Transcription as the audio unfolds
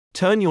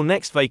Turn your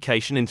next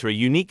vacation into a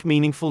unique,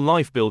 meaningful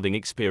life-building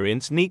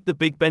experience. Meet the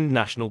Big Bend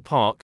National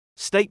Park,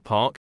 State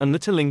Park, and the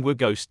Terlingua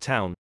Ghost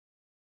Town.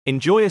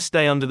 Enjoy a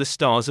stay under the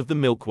stars of the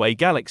Milky Way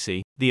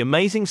galaxy, the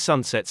amazing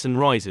sunsets and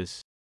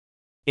rises.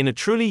 In a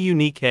truly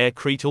unique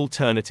aircrete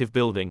alternative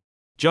building,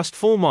 just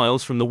 4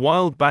 miles from the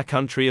wild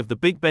backcountry of the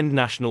Big Bend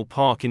National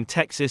Park in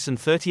Texas and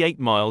 38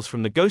 miles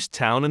from the ghost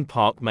town and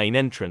park main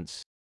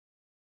entrance.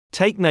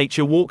 Take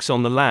nature walks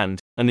on the land,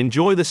 and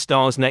enjoy the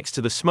stars next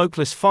to the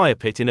smokeless fire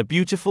pit in a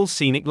beautiful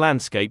scenic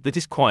landscape that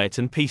is quiet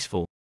and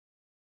peaceful.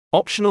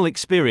 Optional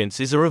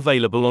experiences are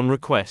available on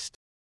request.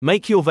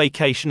 Make your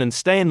vacation and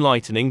stay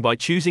enlightening by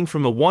choosing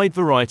from a wide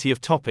variety of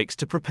topics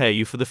to prepare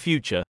you for the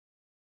future.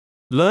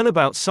 Learn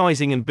about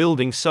sizing and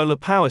building solar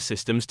power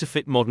systems to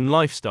fit modern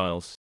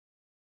lifestyles.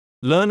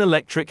 Learn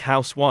electric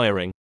house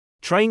wiring.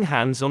 Train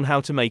hands on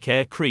how to make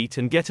aircrete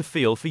and get a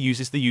feel for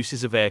the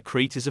uses of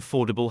aircrete as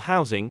affordable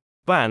housing,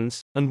 bands,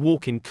 and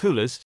walk-in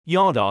coolers,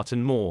 yard art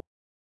and more.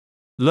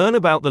 Learn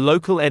about the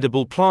local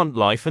edible plant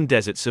life and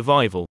desert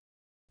survival.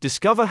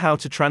 Discover how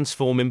to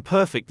transform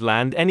imperfect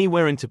land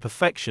anywhere into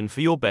perfection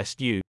for your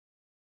best you.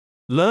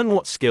 Learn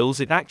what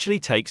skills it actually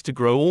takes to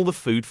grow all the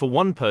food for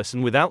one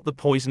person without the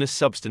poisonous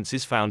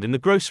substances found in the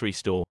grocery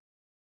store.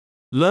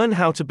 Learn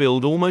how to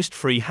build almost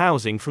free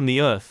housing from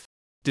the earth.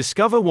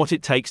 Discover what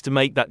it takes to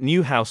make that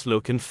new house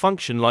look and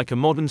function like a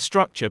modern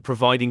structure,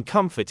 providing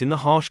comfort in the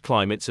harsh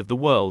climates of the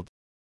world.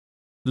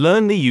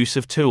 Learn the use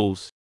of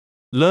tools.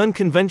 Learn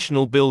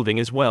conventional building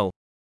as well.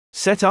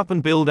 Set up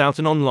and build out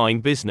an online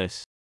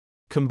business.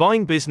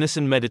 Combine business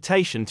and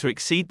meditation to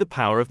exceed the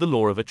power of the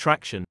law of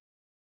attraction.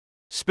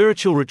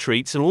 Spiritual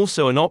retreats are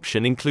also an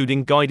option,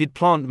 including guided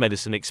plant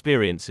medicine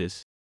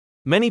experiences.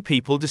 Many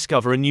people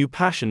discover a new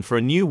passion for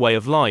a new way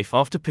of life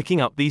after picking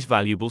up these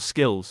valuable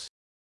skills.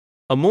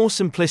 A more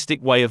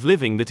simplistic way of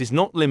living that is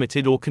not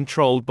limited or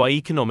controlled by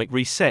economic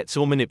resets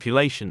or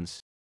manipulations.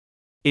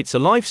 It's a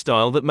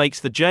lifestyle that makes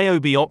the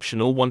job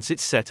optional once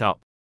it's set up.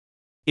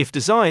 If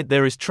desired,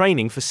 there is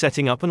training for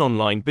setting up an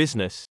online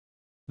business.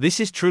 This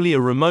is truly a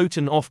remote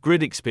and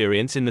off-grid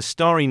experience in the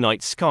starry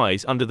night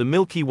skies under the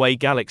Milky Way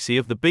galaxy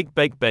of the Big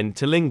Bend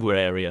Terlingua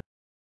area.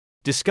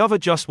 Discover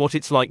just what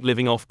it's like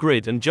living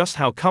off-grid and just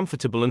how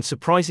comfortable and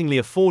surprisingly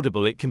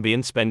affordable it can be,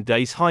 and spend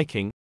days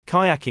hiking,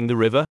 kayaking the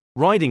river,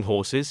 riding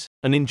horses,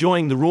 and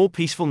enjoying the raw,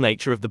 peaceful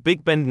nature of the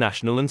Big Bend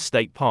National and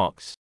State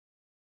Parks.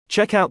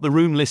 Check out the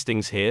room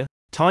listings here.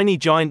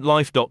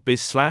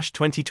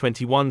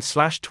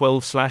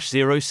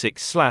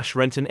 tinygiantlife.biz/2021/12/06/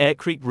 rent an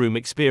aircrete room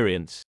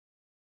experience.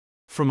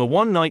 From a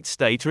one-night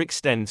stay to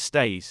extend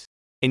stays.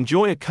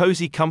 Enjoy a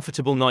cozy,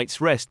 comfortable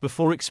night's rest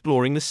before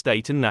exploring the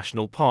state and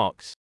national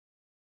parks.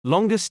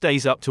 Longer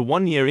stays up to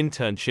 1 year.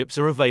 Internships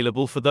are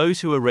available for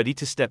those who are ready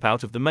to step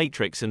out of the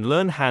matrix and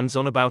learn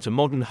hands-on about a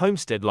modern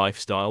homestead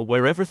lifestyle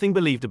where everything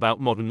believed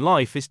about modern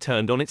life is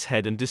turned on its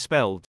head and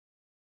dispelled.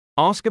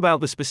 Ask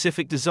about the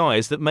specific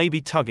desires that may be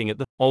tugging at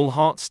the old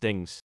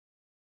heartstrings.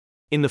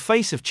 In the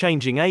face of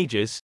changing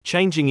ages,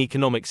 changing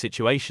economic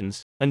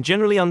situations, and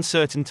generally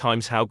uncertain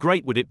times, how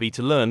great would it be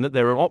to learn that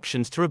there are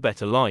options to a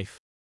better life?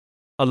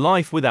 A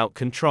life without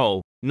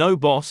control, no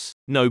boss,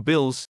 no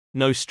bills,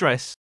 no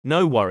stress,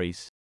 no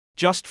worries.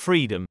 Just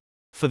freedom.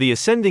 For the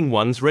ascending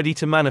ones ready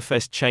to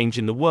manifest change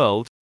in the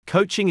world,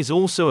 coaching is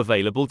also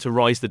available to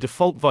rise the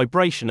default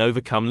vibration,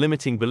 overcome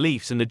limiting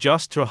beliefs, and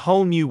adjust to a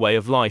whole new way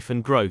of life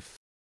and growth.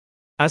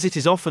 As it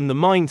is often the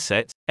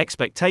mindset,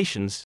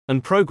 expectations,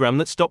 and program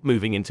that stop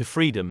moving into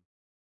freedom.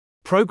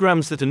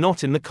 Programs that are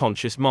not in the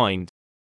conscious mind.